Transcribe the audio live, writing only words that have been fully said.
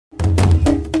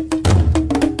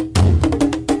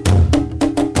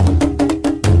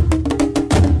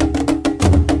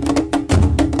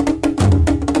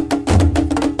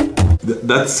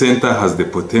that center has the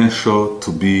potential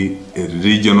to be a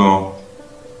regional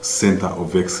center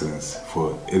of excellence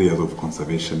for areas of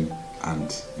conservation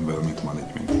and environmental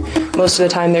management. Most of the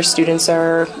time their students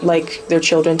are like their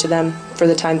children to them for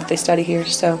the time that they study here.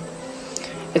 So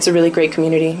it's a really great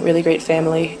community, really great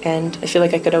family, and I feel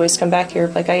like I could always come back here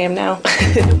like I am now.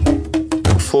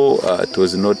 Before, it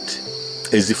was not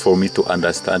easy for me to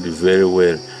understand very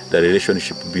well the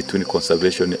relationship between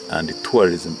conservation and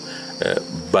tourism,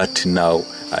 but now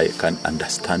I can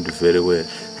understand very well.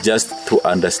 Just to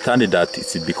understand that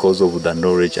it's because of the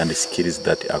knowledge and the skills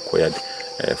that I acquired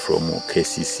from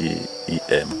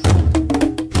KCCEM.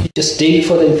 You just dig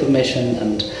for the information,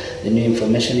 and the new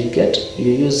information you get,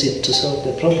 you use it to solve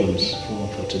the problems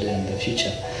for today and the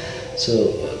future.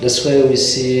 So that's why we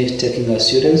see taking our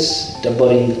students,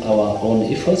 doubling our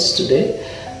own efforts today,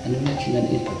 and making an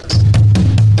impact.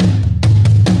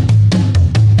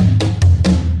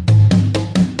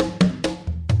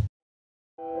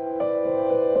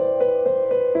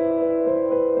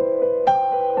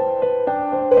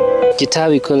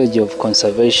 Kitabi College of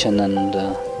Conservation and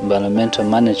Environmental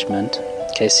Management,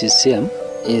 KCCM,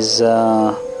 is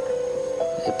a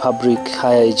public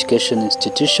higher education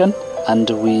institution, and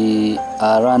we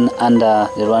are run under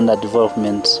the Rwanda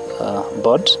Development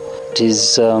Board. It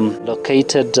is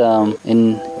located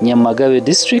in Nyamagabe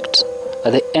district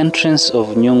at the entrance of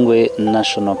Nyungwe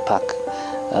National Park.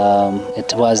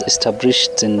 It was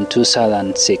established in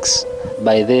 2006.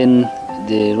 By then,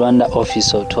 the Rwanda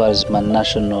Office of Tourism and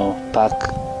National Park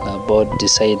Board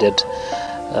decided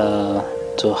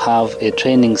to have a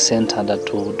training center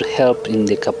that would help in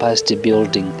the capacity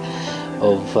building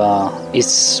of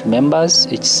its members,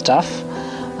 its staff,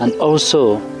 and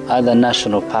also other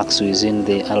national parks within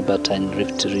the Albertine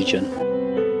Rift region.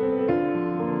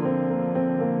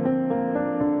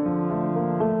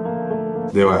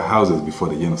 There were houses before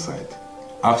the genocide.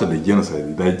 After the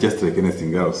genocide, they're just like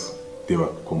anything else. They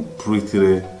were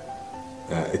completely,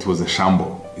 it was a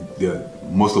shamble.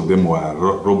 Most of them were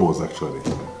robots actually.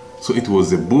 So it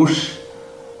was a bush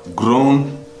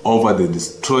grown over the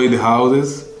destroyed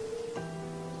houses,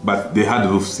 but they had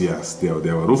roofs, yes. There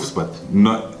were roofs, but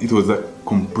not, it was a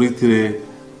completely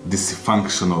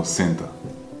dysfunctional center.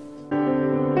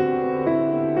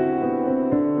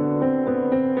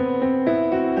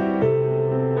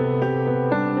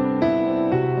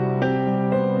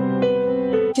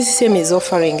 KCCM is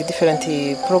offering different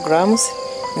programs,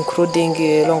 including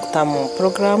long-term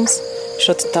programs,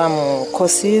 short-term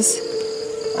courses,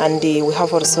 and we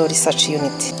have also research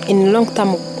unit. In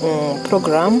long-term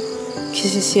program,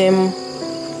 KCCM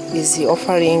is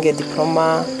offering a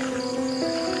diploma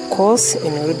course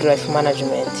in wildlife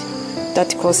management.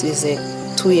 That course is a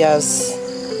 2 years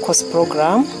course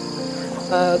program.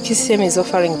 KCCM is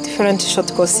offering different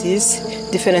short courses,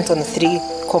 different on 3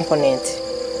 components.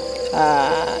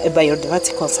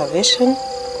 Biodiversity conservation,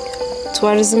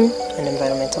 tourism, and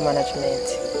environmental management.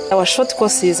 Our short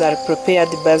courses are prepared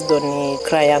based on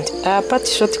client. Apart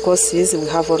short courses, we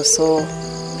have also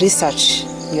research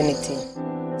unity.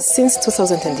 Since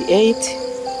 2008,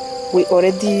 we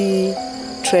already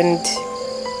trained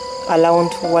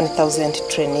around 1,000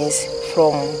 trainees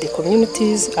from the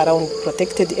communities around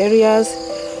protected areas,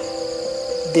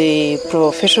 the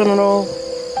professional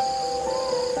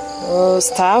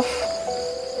staff,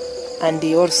 and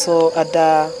also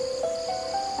other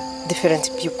different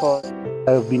people.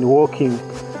 I've been working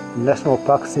in national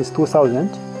parks since 2000,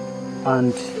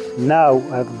 and now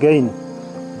I've gained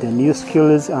the new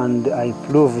skills and I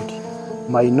improved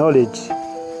my knowledge,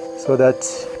 so that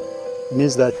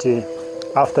means that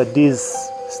after these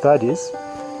studies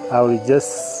I will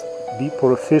just be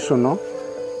professional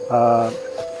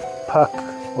park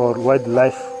or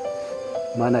wildlife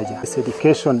manager. This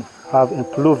education have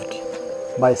improved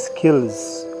my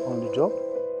skills on the job.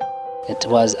 It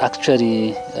was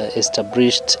actually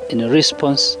established in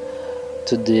response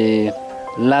to the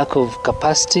lack of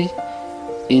capacity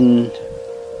in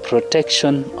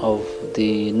protection of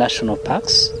the national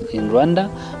parks in Rwanda,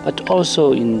 but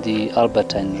also in the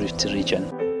Albertine Rift region.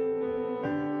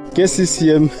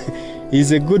 KCCM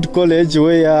is a good college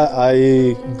where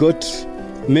I got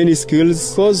many skills,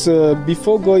 because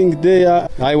before going there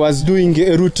I was doing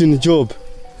a routine job,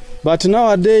 but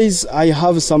nowadays I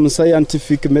have some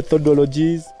scientific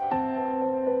methodologies.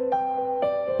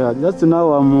 Just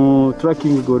now I'm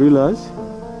tracking gorillas,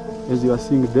 as you are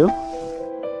seeing them.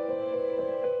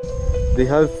 They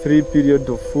have 3 periods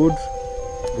of food: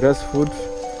 grass food,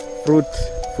 fruit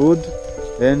food,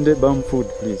 and bamboo food,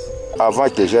 please. Avant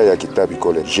que j'aille à Kitabi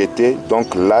College, j'étais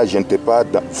donc là, je n'étais pas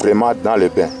vraiment dans le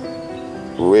bain.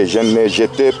 Oui,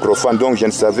 j'étais profane, donc je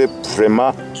ne savais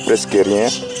vraiment presque rien.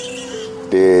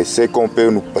 De ce qu'on peut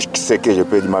nous, ce que je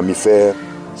peux dire, mammifères,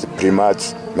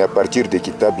 primates, mais à partir de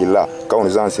Kitabi là, quand on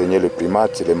nous a enseigné les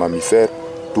primates, les mammifères,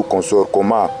 tout consort,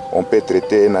 comment on peut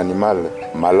traiter un animal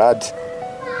malade.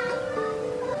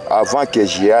 Avant que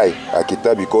j'y aille à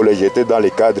Kitabi College, j'étais dans le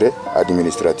cadre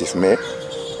administratif, mais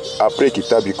après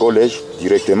Kitabi College,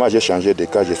 directement j'ai changé de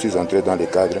cadre, je suis entré dans le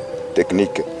cadre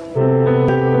technique.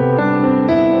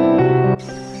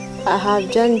 I have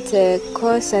joined the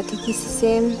course at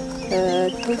KCCM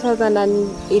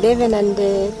 2011 and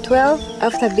 12.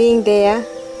 After being there,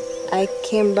 I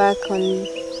came back on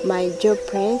my job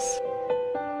place.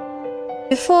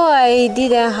 Before I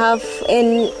didn't have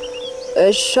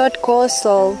a short course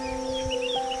of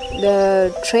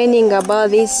the training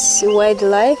about this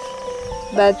wildlife,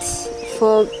 but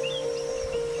for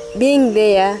being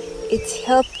there, it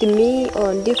helped me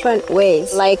on different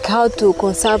ways, like how to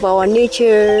conserve our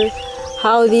nature,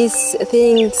 how these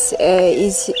things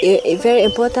is very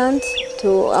important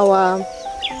to our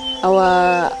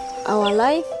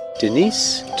life.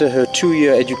 Denise, after her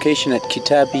 2-year education at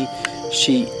Kitabi,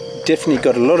 she definitely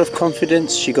got a lot of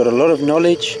confidence, she got a lot of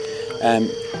knowledge,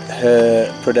 her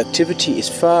productivity is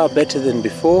far better than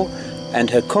before, and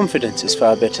her confidence is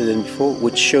far better than before,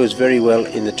 which shows very well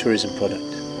in the tourism product.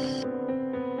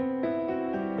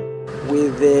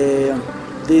 With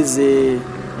these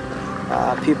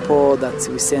people that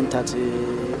we sent at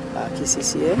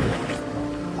KCCA,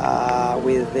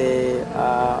 with the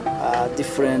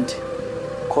different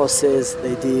courses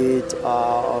they did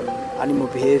on animal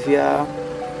behavior,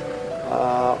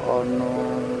 on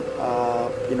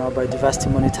biodiversity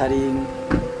monitoring,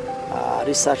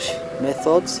 research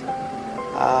methods.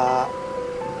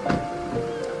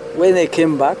 When they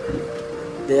came back,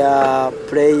 they are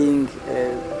playing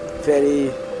a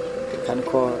very, can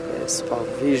call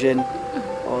supervision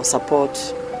or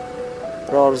support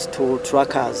roles to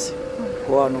trackers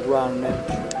who are on ground.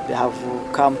 They have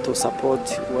come to support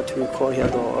what we call here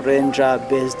the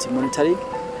ranger-based monitoring.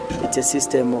 It's a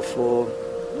system of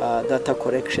data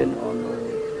collection on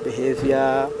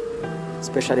behavior,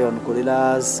 especially on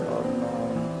gorillas, on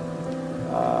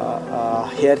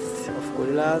health of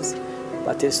gorillas,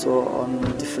 but also on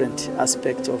different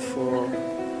aspects of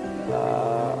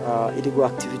illegal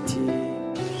activity.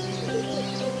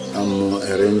 I'm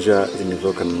a ranger in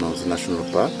Volcanoes National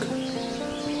Park,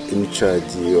 in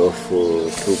charge of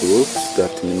 2 groups,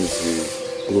 that means the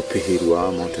Group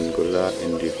Hirwa, Mountain Gorilla,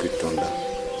 and the Pitonda.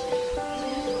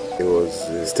 I was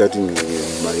studying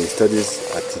my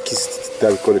studies at the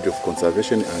Kitabi College of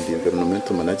Conservation and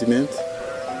Environmental Management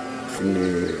in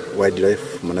the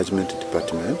Wildlife Management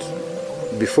Department.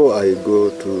 Before I go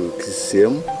to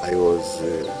KCCM, I was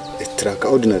a tracker,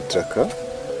 ordinary tracker.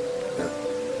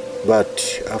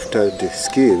 But after the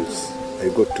skills, I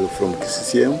got from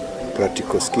KCCM,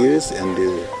 practical skills and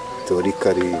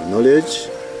theoretical knowledge.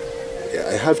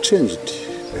 I have changed.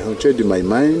 I have changed my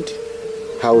mind,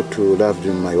 how to love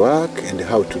my work and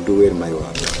how to do well my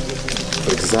work.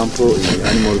 For example, in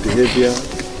animal behavior,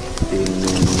 in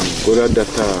gorilla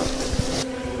data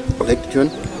collection,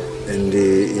 and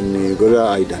in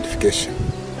gorilla identification.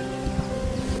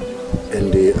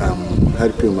 And I'm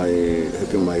helping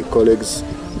my colleagues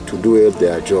to do well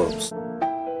their jobs.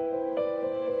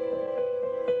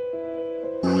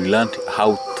 We learned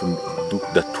how to do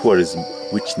the tourism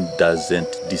which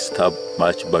doesn't disturb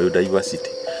much biodiversity,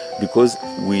 because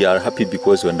we are happy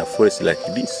because we're in a forest like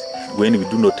this. When we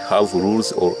do not have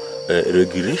rules or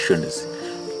regulations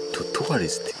to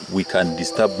tourists, we can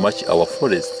disturb much our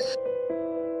forest.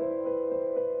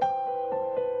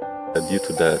 Due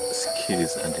to the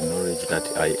skills and the knowledge that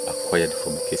I acquired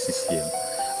from KCCM,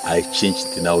 I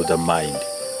changed now the mind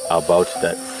about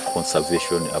the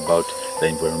conservation, about the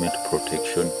environmental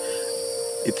protection.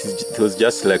 It was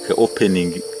just like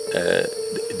opening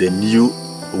the new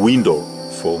window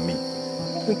for me.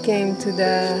 We came to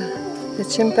the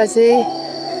chimpanzee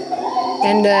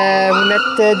and we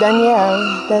met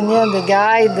Daniel. Daniel, the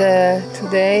guide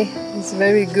today, is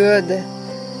very good.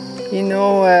 You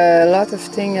know a lot of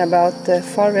things about the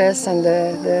forest and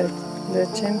the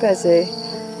chimpanzee.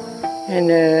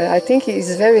 And I think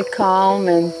he's very calm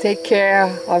and take care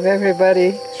of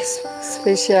everybody,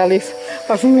 especially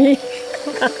of me.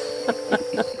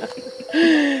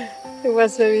 It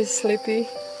was very sleepy.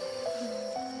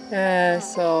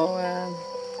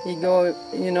 He go,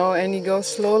 and he goes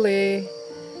slowly,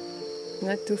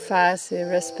 not too fast. He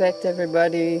respect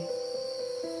everybody.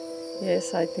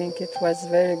 Yes, I think it was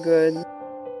very good.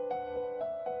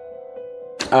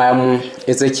 I'm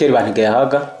Ezekiel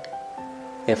Bangehaga,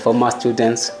 a former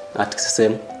student at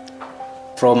KCCM.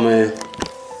 From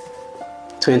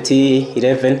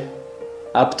 2011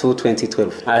 up to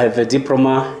 2012. I have a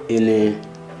diploma in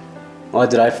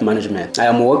wildlife management. I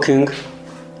am working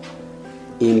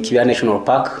in Kitabi National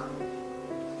Park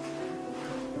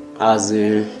as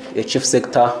a chief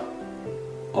sector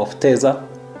of TESA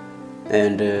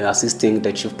and assisting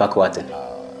the chief park warden.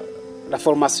 La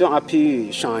formation a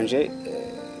pu changer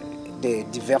de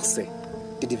diverses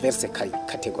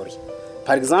catégories.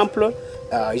 Par exemple,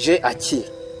 j'ai acquis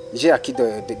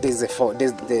de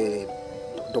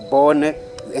bonnes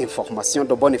informations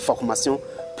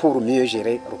pour mieux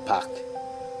gérer le parc,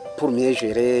 pour mieux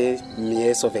gérer,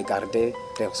 mieux sauvegarder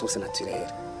les ressources naturelles.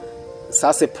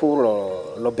 Ça, c'est pour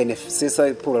le bénéfice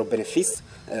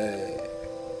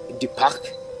du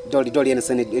parc,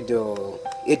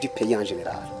 et du pays en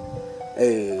général.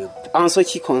 En ce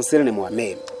qui concerne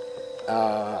moi-même,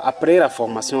 après la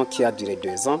formation qui a duré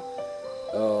 2 ans,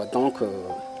 donc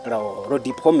le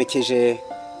diplôme que j'ai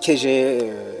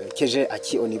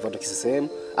acquis au niveau de KCCM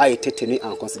a été tenu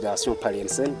en considération par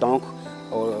l'INSEN. Donc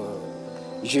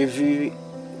j'ai vu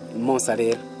mon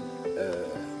salaire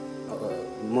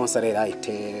a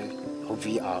été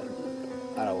revu à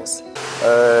la hausse.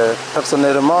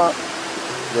 Personnellement,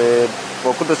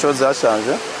 beaucoup de choses ont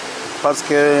changé parce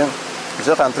que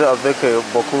j'ai rentré avec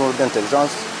beaucoup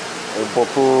d'intelligence et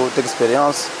beaucoup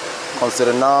d'expérience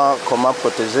concernant comment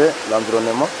protéger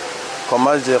l'environnement,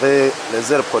 comment gérer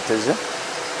les aires protégées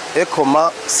et comment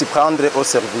s'y prendre au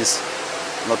service,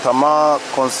 notamment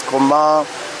comment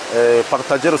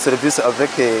partager le service avec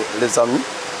les amis,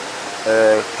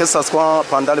 que ce soit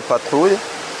pendant les patrouilles,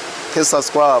 que ce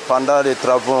soit pendant les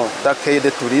travaux d'accueil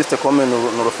des touristes comme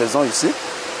nous le faisons ici,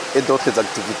 et d'autres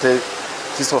activités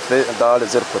qui sont faites dans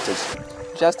les aires protégées.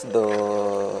 Just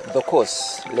the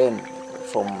course learned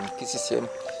from KCCM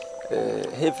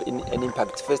have an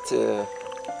impact first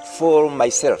for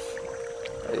myself.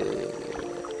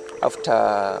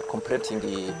 After completing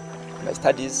my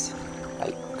studies,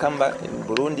 I come back in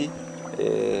Burundi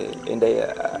and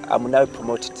I'm now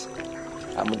promoted.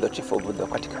 I'm the chief of the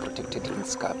aquatic protected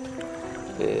landscape.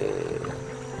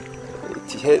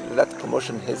 That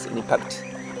promotion has an impact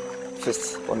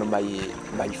first on my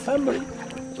family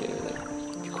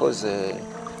because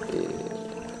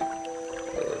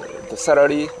the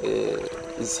salary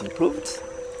is improved.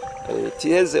 It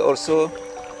has also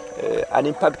an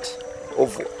impact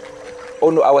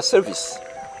on our service,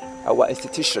 our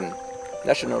institution,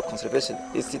 National Conservation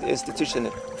Institution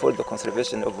for the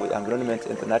Conservation of the Environment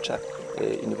and the Nature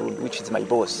in Burundi, which is my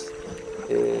boss.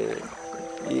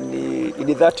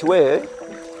 In that way,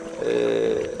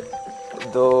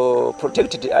 the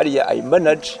protected area I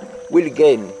manage will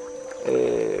gain.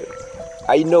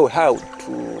 I know how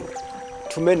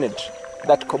to manage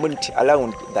that community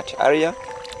around that area.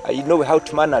 I know how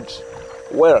to manage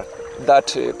well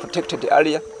that protected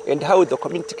area and how the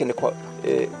community can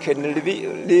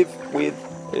live with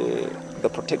the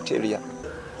protected area.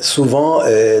 Souvent,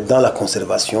 dans la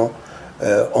conservation,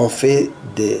 on fait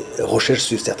des recherches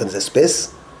sur certaines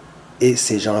espèces et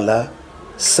ces gens-là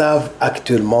savent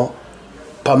actuellement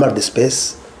pas mal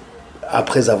d'espèces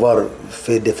après avoir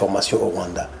fait des formations au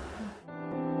Rwanda.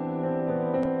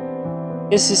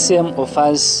 KCCM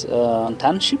offers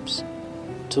internships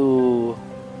to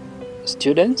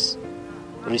students,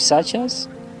 researchers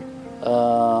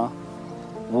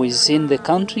within the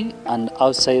country and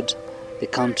outside the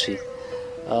country.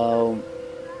 Our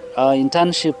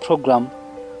internship program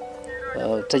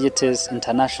targets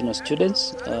international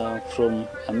students from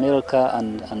America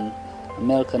and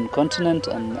American continent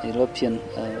and the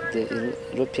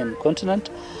European continent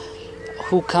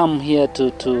who come here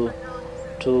to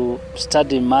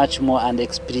study much more and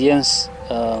experience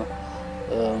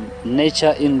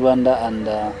nature in Rwanda and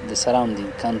the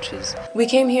surrounding countries. We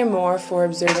came here more for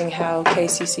observing how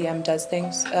KCCM does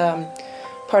things.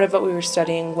 Part of what we were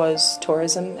studying was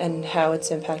tourism and how it's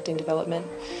impacting development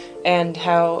and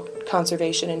how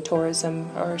conservation and tourism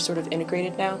are sort of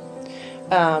integrated now.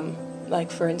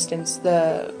 Like for instance,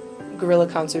 the gorilla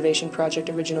conservation project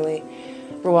originally,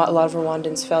 a lot of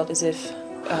Rwandans felt as if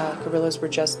gorillas were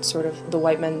just sort of the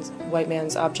white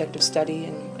man's object of study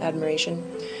and admiration.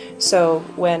 So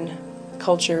when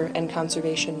culture and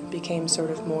conservation became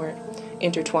sort of more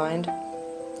intertwined,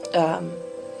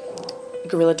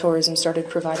 gorilla tourism started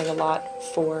providing a lot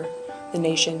for the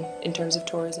nation in terms of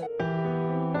tourism.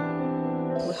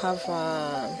 We have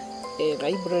a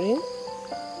library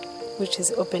which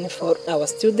is open for our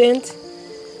students.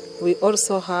 We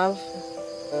also have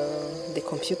the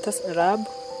computer lab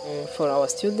for our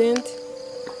students.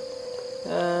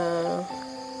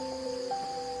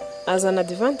 As an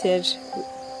advantage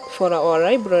for our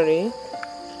library,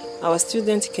 our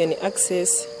students can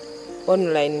access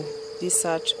online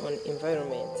research on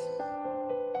environment.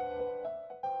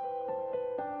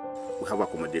 We have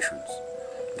accommodations,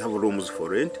 we have rooms for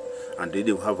rent, and then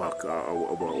we have a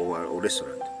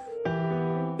restaurant.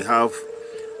 We have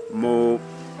more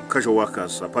casual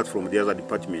workers apart from the other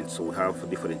departments, so we have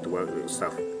different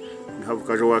staff. We have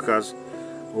casual workers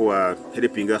who are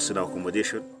helping us in our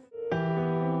accommodation.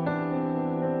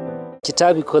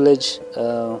 Kitabi College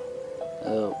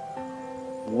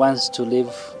wants to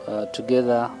live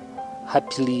together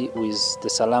happily with the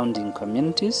surrounding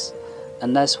communities,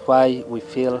 and that's why we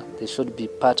feel they should be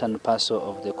part and parcel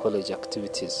of the college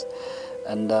activities.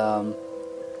 And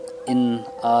in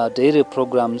our daily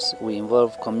programs, we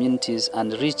involve communities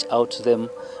and reach out to them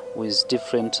with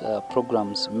different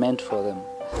programs meant for them.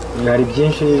 hari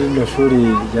byinshi no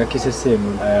shuri rya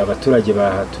KCCM abaturage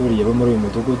bahaturiye bo muri uyu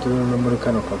mudugudu no muri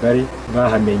kano kagari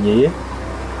bahamenyeye,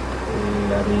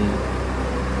 hari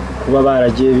kuba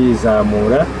baragiye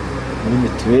bizamura muri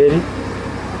mituweli,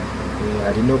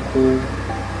 hari no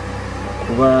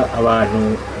kuba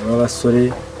abantu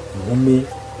b'abasore inkumi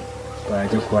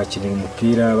bajya kuhakinira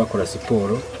umupira bakora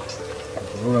siporo,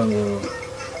 kuvuga ngo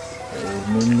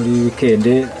muri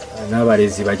weekend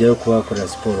n'abarezi bajyayo kuhakorera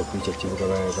siporo kuri icyo kibuga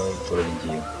bagorora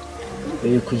ingingo.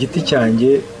 Ku giti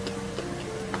cyanjye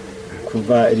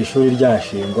kuva iri shuri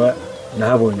ryashingwa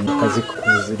nahabonye akazi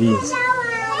kuzirinze.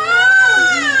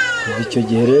 Kuva icyo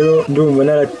gihe rero ndumva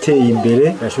narateye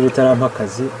imbere, nashuri itarampa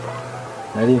akazi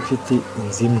nari mfite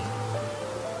inzu imwe,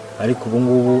 ariko ubu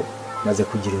ngubu maze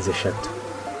kugira inzu 3.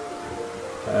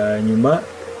 Nyuma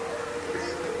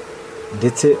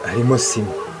ndetse harimo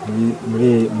sima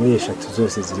muri 3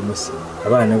 zose zirimo sima.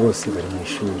 Abana bose bari mu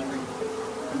ishuri,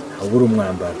 habura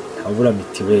umwambaro, habura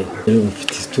mitiweli.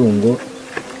 Mfite itungo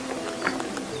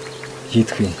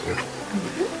yitwa inka.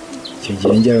 Icyo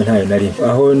gihe njyawe ntayo nari,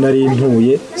 aho nari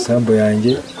ntuye sambo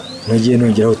yanjye nagiye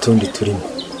nongeraho utundi turimo,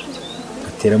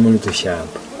 ateramo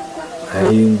n'udushyamba,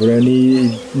 hahingura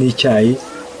n'icyayi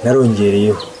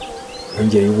narongereyeho,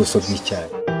 nongereye ubuso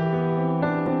bw'icyayi.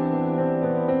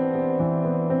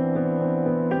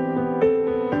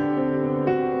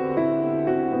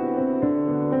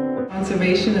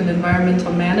 Conservation and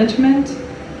environmental management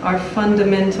are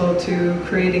fundamental to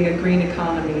creating a green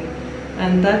economy.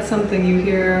 And that's something you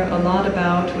hear a lot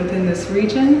about within this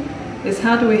region, is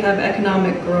how do we have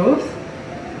economic growth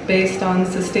based on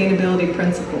sustainability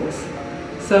principles.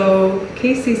 So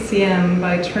KCCM,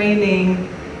 by training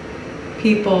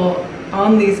people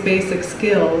on these basic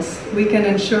skills, we can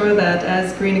ensure that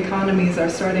as green economies are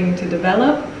starting to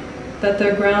develop, that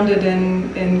they're grounded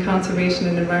in conservation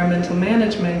and environmental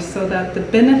management, so that the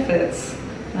benefits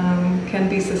can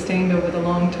be sustained over the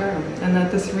long term, and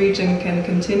that this region can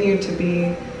continue to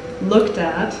be looked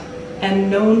at and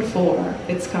known for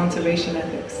its conservation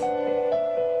ethics.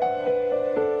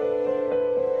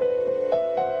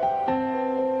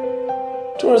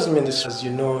 Tourism industry, as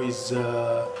you know, is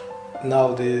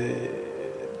now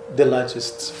the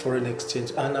largest foreign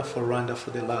exchange earner for Rwanda for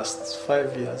the last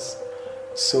 5 years.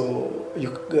 So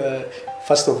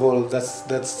first of all,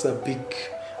 that's a big,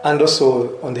 and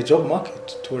also on the job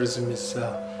market, tourism is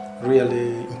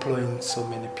really employing so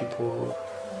many people.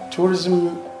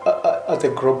 Tourism at a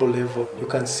global level, you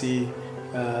can see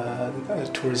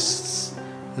tourists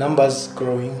numbers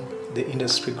growing, the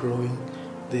industry growing,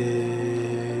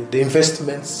 the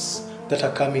investments that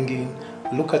are coming in.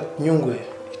 Look at Nyungwe.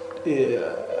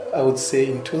 I would say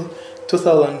in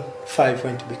 2005,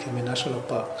 when it became a national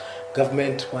park,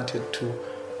 government wanted to,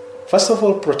 first of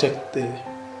all, protect the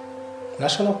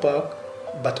national park,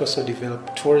 but also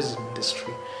develop tourism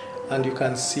industry. And you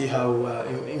can see how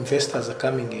investors are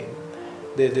coming in.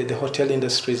 The hotel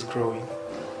industry is growing.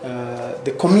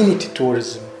 The community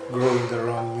tourism growing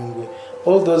around Nyungwe.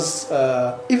 All those,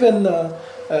 even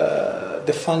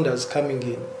the funders coming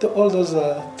in. All those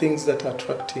are things that are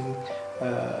attracting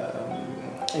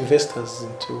investors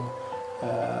into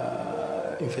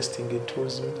investing in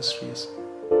tourism industries.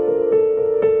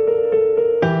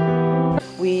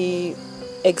 We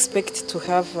expect to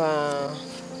have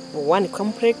one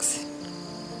complex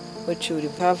which will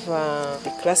have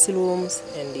the classrooms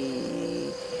and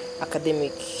the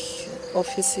academic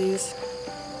offices,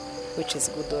 which is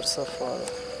good also for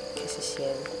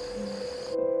KCCM.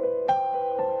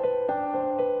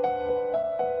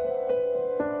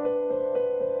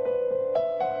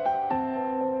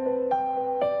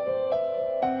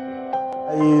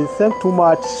 I thank too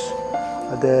much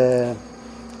the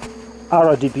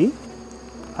RDB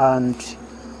and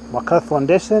Makar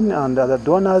Foundation and other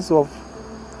donors of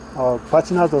our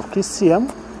partners of KCCM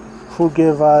who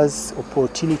gave us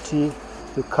opportunity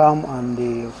to come and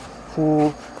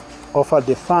who offered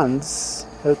the funds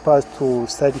help us to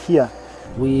study here.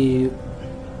 We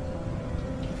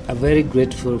are very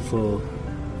grateful for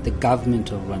the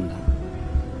government of Rwanda.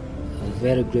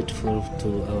 Very grateful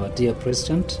to our dear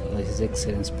President, His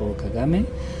Excellency Paul Kagame,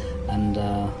 and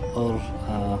all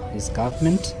his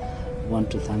government. I want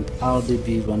to thank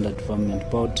RDB, Rwanda Development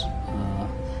Board,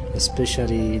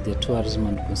 especially the Tourism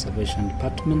and Conservation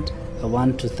Department. I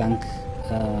want to thank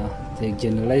the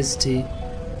Generosity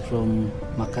from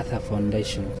MacArthur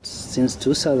Foundation. Since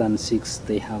 2006,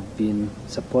 they have been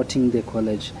supporting the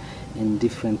college in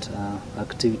different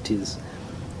activities.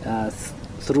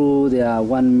 Through their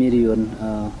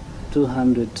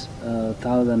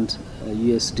 $1,200,000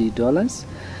 USD dollars,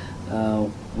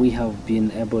 we have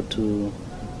been able to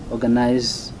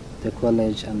organize the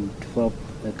college and develop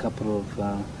a couple of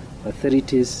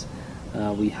facilities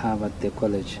we have at the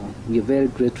college. We are very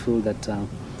grateful that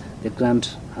the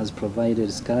grant has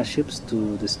provided scholarships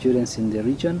to the students in the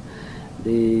region.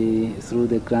 Through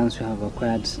the grants, we have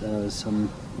acquired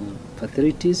some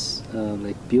facilities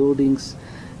like buildings,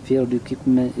 field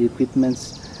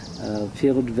equipments,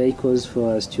 field vehicles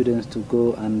for our students to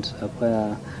go and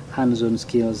acquire hands-on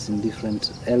skills in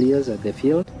different areas at the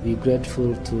field. We're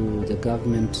grateful to the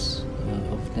government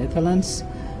of Netherlands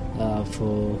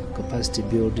for capacity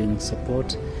building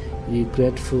support. We're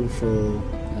grateful for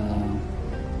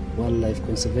Wildlife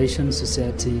Conservation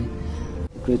Society,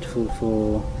 grateful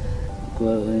for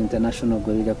International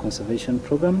Gorilla Conservation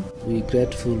Program. We're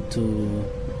grateful to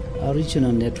our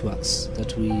regional networks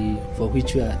for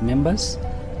which we are members.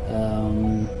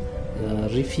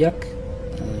 RIFIAC,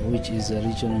 which is a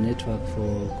regional network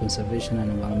for conservation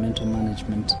and environmental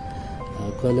management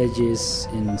colleges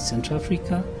in Central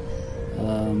Africa.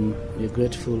 We're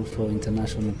grateful for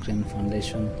International Crane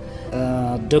Foundation.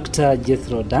 Dr.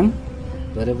 Jethro Dang,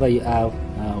 wherever you are,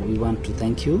 we want to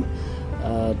thank you.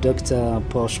 Dr.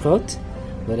 Paul Scott,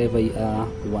 wherever you are,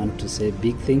 we want to say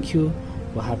big thank you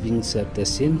for having set the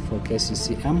scene for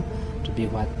KCCM to be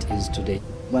what it is today.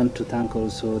 I want to thank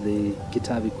also the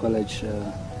Kitabi College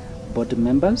board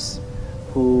members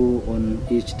who on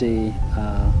each day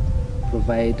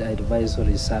provide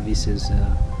advisory services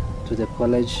to the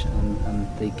college, and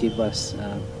they give us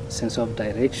a sense of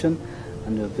direction,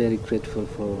 and we're very grateful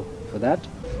for that.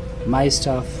 My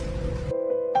staff,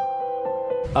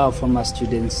 our former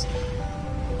students,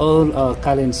 all our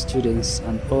current students,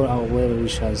 and all our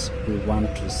well-wishers, we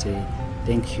want to say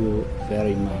thank you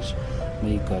very much.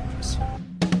 May God bless you.